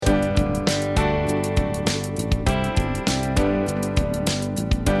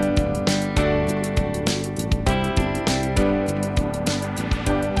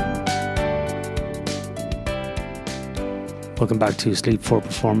Welcome back to Sleep for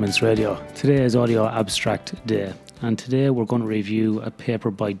Performance Radio. Today is Audio Abstract Day, and today we're going to review a paper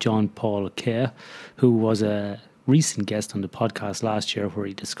by John Paul Kay, who was a recent guest on the podcast last year where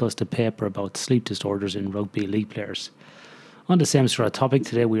he discussed a paper about sleep disorders in rugby league players. On the same sort of topic,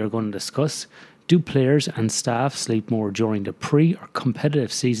 today we are going to discuss: do players and staff sleep more during the pre or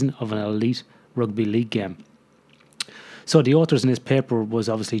competitive season of an elite rugby league game? So the authors in this paper was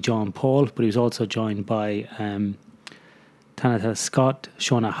obviously John Paul, but he was also joined by Tanita Scott,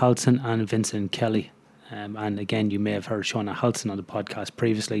 Shona Halson and Vincent Kelly. And again, you may have heard Shona Halson on the podcast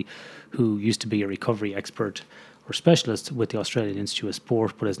previously, who used to be a recovery expert or specialist with the Australian Institute of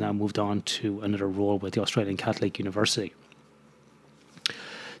Sport, but has now moved on to another role with the Australian Catholic University.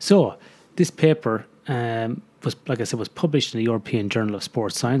 So this paper was, like I said, was published in the European Journal of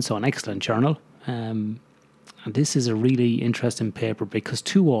Sports Science, so an excellent journal. And this is a really interesting paper because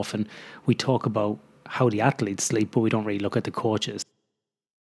too often we talk about how the athletes sleep, but we don't really look at the coaches.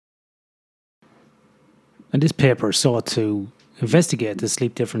 And this paper sought to investigate the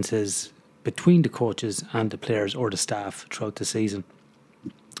sleep differences between the coaches and the players or the staff throughout the season.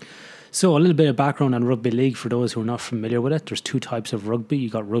 So a little bit of background on rugby league for those who are not familiar with it. There's two types of rugby. You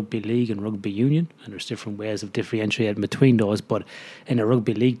got rugby league and rugby union, and there's different ways of differentiating between those. But in a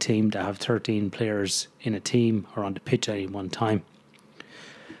rugby league team, they have 13 players in a team or on the pitch at any one time.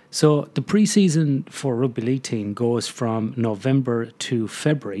 So the pre-season for a rugby league team goes from November to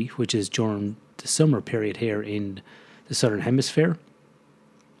February, which is during the summer period here in the Southern Hemisphere,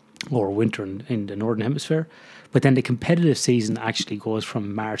 or winter in the Northern Hemisphere. But then the competitive season actually goes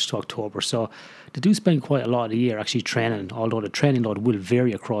from March to October. So they do spend quite a lot of the year actually training, although the training load will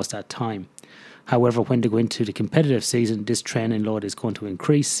vary across that time. However, when they go into the competitive season, this training load is going to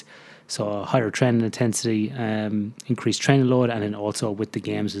increase. So a higher training intensity, increased training load, and then also with the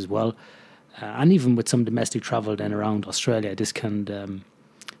games as well. And even with some domestic travel then around Australia, this can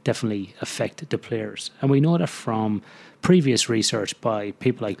definitely affect the players. And we know that from previous research by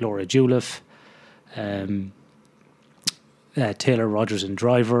people like Laura Jouliffe, Taylor Rogers and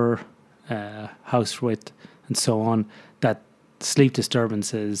Driver, Housewith, and so on, that sleep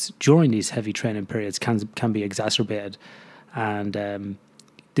disturbances during these heavy training periods can be exacerbated, and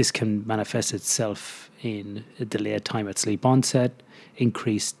this can manifest itself in a delayed time at sleep onset,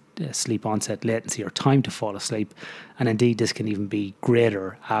 increased sleep onset latency or time to fall asleep, and indeed this can even be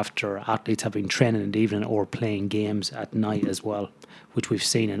greater after athletes have been training in the evening or playing games at night as well, which we've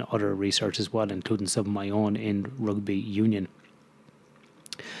seen in other research as well, including some of my own in rugby union.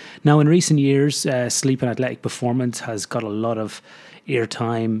 Now, in recent years, sleep and athletic performance has got a lot of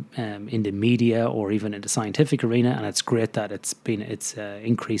airtime in the media or even in the scientific arena, and it's great that it's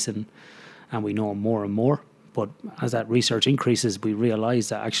increasing, and we know more and more. But as that research increases, we realise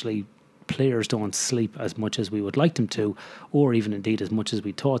that actually players don't sleep as much as we would like them to, or even indeed as much as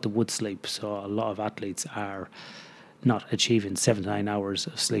we thought they would sleep. So a lot of athletes are not achieving 7 to 9 hours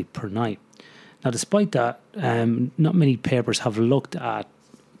of sleep per night. Now, despite that, not many papers have looked at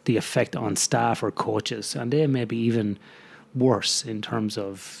the effect on staff or coaches, and they may be even worse in terms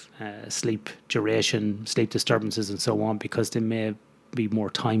of sleep duration, sleep disturbances and so on, because they may be more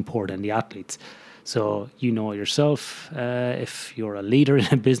time poor than the athletes. So you know yourself, if you're a leader in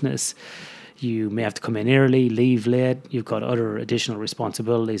a business, you may have to come in early, leave late, you've got other additional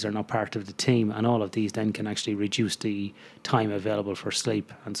responsibilities, are not part of the team, and all of these then can actually reduce the time available for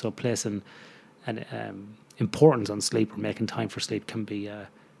sleep. And so placing an importance on sleep or making time for sleep can be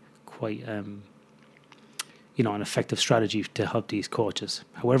quite an effective strategy to help these coaches.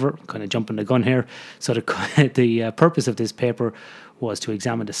 However, kind of jumping the gun here, so the purpose of this paper was to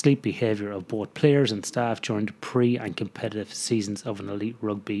examine the sleep behaviour of both players and staff during the pre and competitive seasons of an elite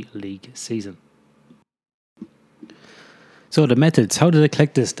rugby league season. So the methods, how did they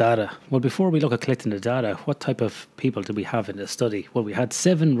collect this data? Well, before we look at collecting the data, what type of people did we have in the study? Well, we had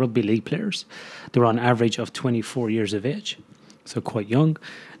 7 rugby league players. They were on average of 24 years of age, so quite young,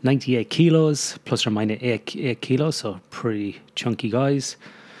 98 kilos, plus or minus 8 kilos, so pretty chunky guys,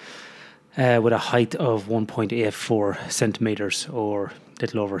 with a height of 1.84 centimetres or a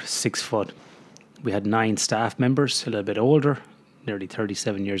little over 6 foot. We had 9 staff members, a little bit older, nearly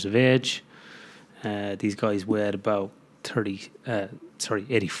 37 years of age. These guys weighed about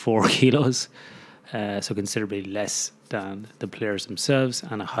 84 kilos, so considerably less than the players themselves,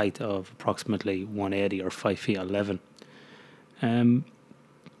 and a height of approximately 180 or 5 feet 11.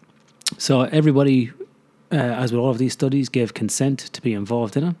 So everybody, as with all of these studies, gave consent to be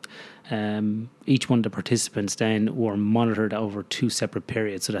involved in it. Each one of the participants then were monitored over 2 separate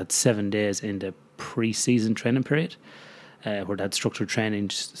periods. So that's 7 days in the pre-season training period, where they had structured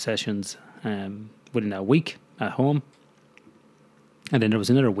training sessions within a week at home. And then there was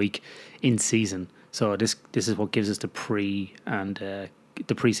another week in season. So this is what gives us the pre-season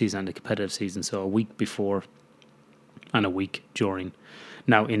and the competitive season. So a week before and a week during.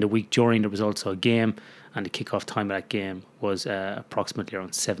 Now, in the week during, there was also a game, and the kickoff time of that game was approximately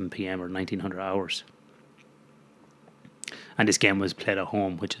around 7 p.m. or 1900 hours. And this game was played at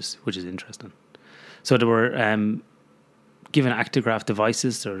home, which is interesting. So they were given Actigraph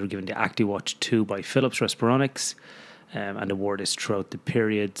devices. They were given the ActiWatch 2 by Philips Respironics, and they wore this throughout the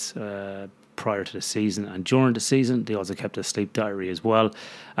periods prior to the season and during the season. They also kept a sleep diary as well,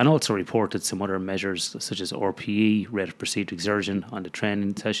 and also reported some other measures such as RPE, rate of perceived exertion, on the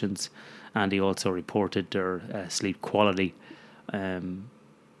training sessions, and they also reported their sleep quality on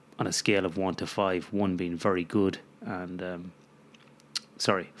a scale of 1 to 5, 1 being very good and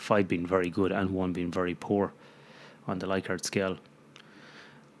 5 being very good and 1 being very poor on the Likert scale.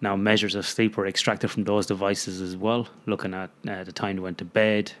 Now, measures of sleep were extracted from those devices as well, looking at the time they went to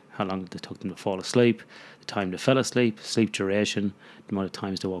bed, how long it took them to fall asleep, the time they fell asleep, sleep duration, the amount of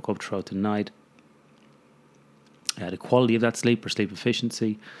times they woke up throughout the night, the quality of that sleep or sleep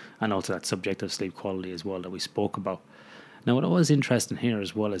efficiency, and also that subjective sleep quality as well that we spoke about. Now, what was interesting here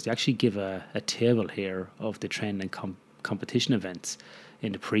as well is they actually give a table here of the training and competition events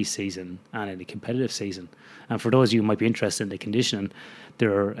in the pre-season and in the competitive season. And for those of you who might be interested in the conditioning,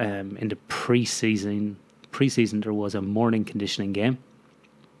 there in the pre-season there was a morning conditioning game,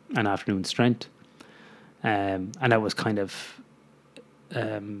 an afternoon strength, and that was kind of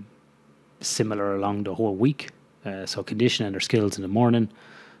similar along the whole week. So conditioning their skills in the morning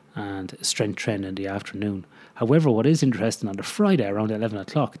and strength training in the afternoon. However, what is interesting, on the Friday around 11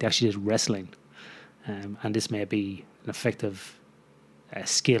 o'clock, they actually did wrestling. And this may be an effective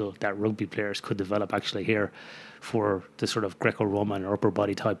skill that rugby players could develop actually here for the sort of Greco-Roman or upper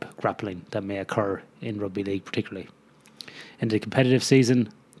body type grappling that may occur in rugby league particularly. In the competitive season,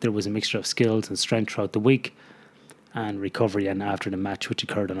 there was a mixture of skills and strength throughout the week and recovery and after the match, which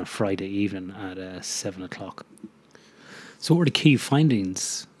occurred on a Friday evening at 7 o'clock. So what were the key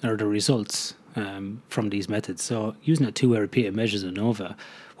findings or the results from these methods? So using the 2-way repeated measures of ANOVA,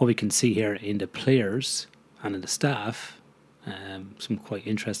 what we can see here in the players and in the staff, some quite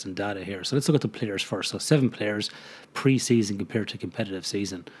interesting data here. So let's look at the players first. So 7 players pre-season compared to competitive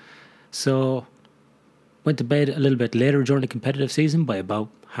season. So went to bed a little bit later during the competitive season by about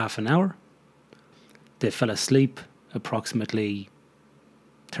half an hour. They fell asleep approximately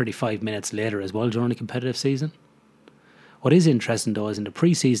 35 minutes later as well during the competitive season. What is interesting though is in the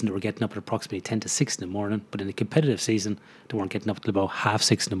pre-season they were getting up at approximately 10 to 6 in the morning, but in the competitive season they weren't getting up till about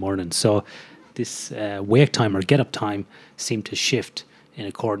 5:30 in the morning. So this wake time or get up time seemed to shift in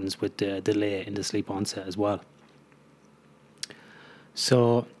accordance with the delay in the sleep onset as well.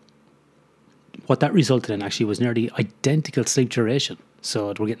 So what that resulted in actually was nearly identical sleep duration.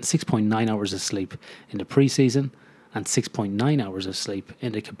 So they were getting 6.9 hours of sleep in the pre-season and 6.9 hours of sleep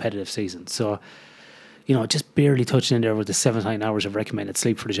in the competitive season. So, you know, just barely touching in there with the 7 to 9 hours of recommended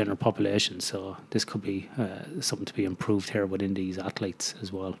sleep for the general population. So this could be something to be improved here within these athletes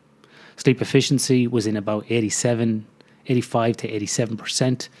as well. Sleep efficiency was in about 85 to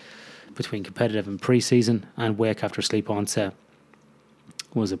 87% between competitive and pre-season, and wake after sleep onset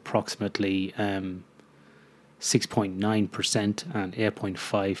was approximately 6.9% and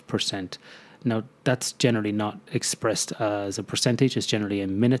 8.5%. Now, that's generally not expressed as a percentage, it's generally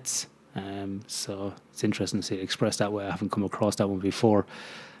in minutes. So it's interesting to see it expressed that way. I haven't come across that one before.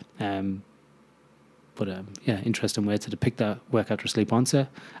 But interesting way to depict that wake after sleep onset.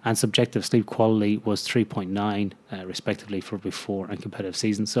 And subjective sleep quality was 3.9 respectively for before and competitive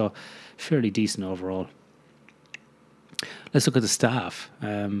season. So fairly decent overall. Let's look at the staff.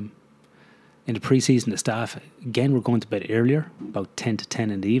 In the pre-season, the staff, again, were going to bed earlier, about 10 to 10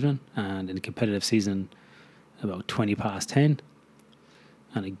 in the evening. And in the competitive season, about 20 past 10.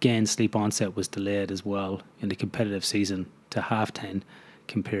 And again, sleep onset was delayed as well in the competitive season to 10:30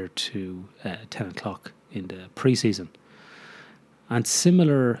 compared to 10 o'clock in the pre-season. And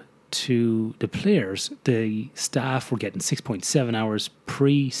similar to the players, the staff were getting 6.7 hours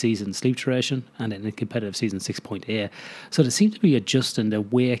pre-season sleep duration, and in the competitive season 6.8. So they seem to be adjusting the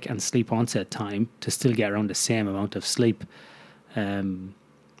wake and sleep onset time to still get around the same amount of sleep, between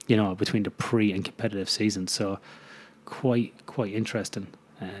the pre and competitive season. So quite interesting.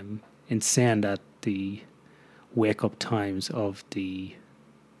 In saying that the wake up times of the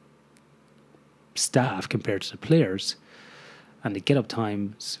staff compared to the players and the get up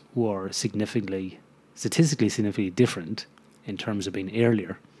times were statistically significantly different in terms of being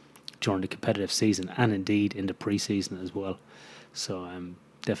earlier during the competitive season and indeed in the pre-season as well. So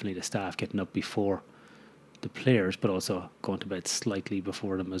definitely the staff getting up before the players, but also going to bed slightly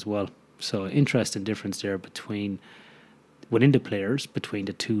before them as well. So interesting difference there within the players, between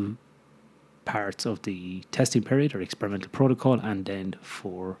the two parts of the testing period or experimental protocol, and then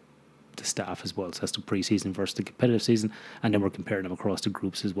for the staff as well. So that's the pre-season versus the competitive season, and then we're comparing them across the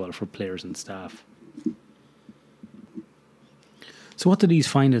groups as well for players and staff. So what do these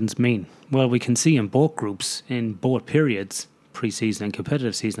findings mean? Well, we can see in both groups, in both periods, pre-season and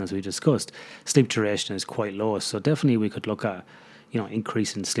competitive season, as we discussed, sleep duration is quite low. So definitely we could look at,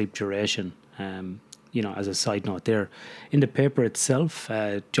 increase in sleep duration. As a side note there, in the paper itself,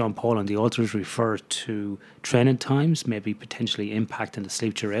 John Paul and the authors refer to training times maybe potentially impacting the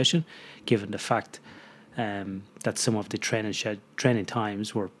sleep duration, given the fact that some of the training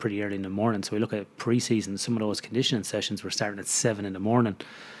times were pretty early in the morning. So we look at pre-season, some of those conditioning sessions were starting at 7 in the morning.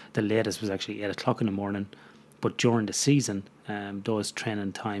 The latest was actually 8 o'clock in the morning. But during the season, those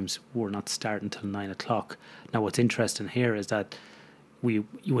training times were not starting until 9 o'clock. Now, what's interesting here is that you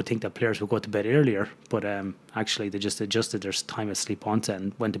would think that players would go to bed earlier, but actually they just adjusted their time of sleep onset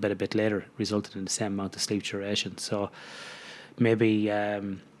and went to bed a bit later, resulted in the same amount of sleep duration. So maybe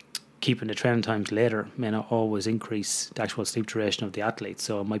keeping the training times later may not always increase the actual sleep duration of the athletes.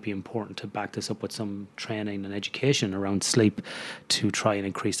 So it might be important to back this up with some training and education around sleep to try and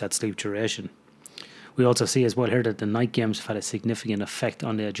increase that sleep duration. We also see as well here that the night games have had a significant effect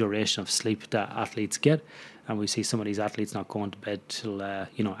on the duration of sleep that athletes get. And we see some of these athletes not going to bed till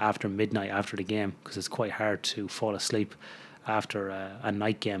after midnight after the game, because it's quite hard to fall asleep after a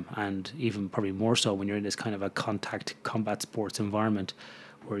night game, and even probably more so when you're in this kind of a contact combat sports environment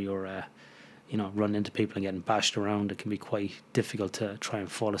where you're running into people and getting bashed around. It can be quite difficult to try and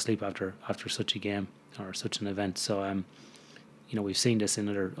fall asleep after such a game or such an event. So we've seen this in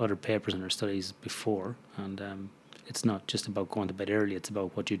other papers and other studies before, and it's not just about going to bed early, it's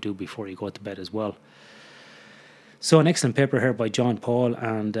about what you do before you go to bed as well. So an excellent paper here by John Paul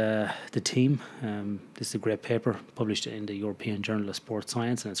and the team. This is a great paper published in the European Journal of Sports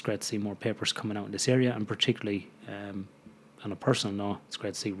Science, and it's great to see more papers coming out in this area, and particularly on a personal note, it's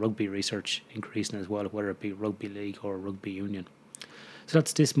great to see rugby research increasing as well, whether it be rugby league or rugby union. So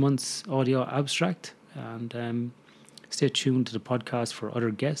that's this month's audio abstract, and stay tuned to the podcast for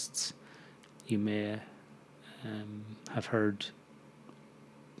other guests. You may have heard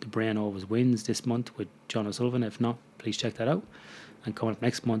The Brain Always Wins this month with John O'Sullivan. If not, please check that out. And coming up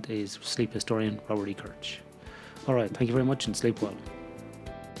next month is sleep historian Robert E. Kirch. All right, thank you very much and sleep well.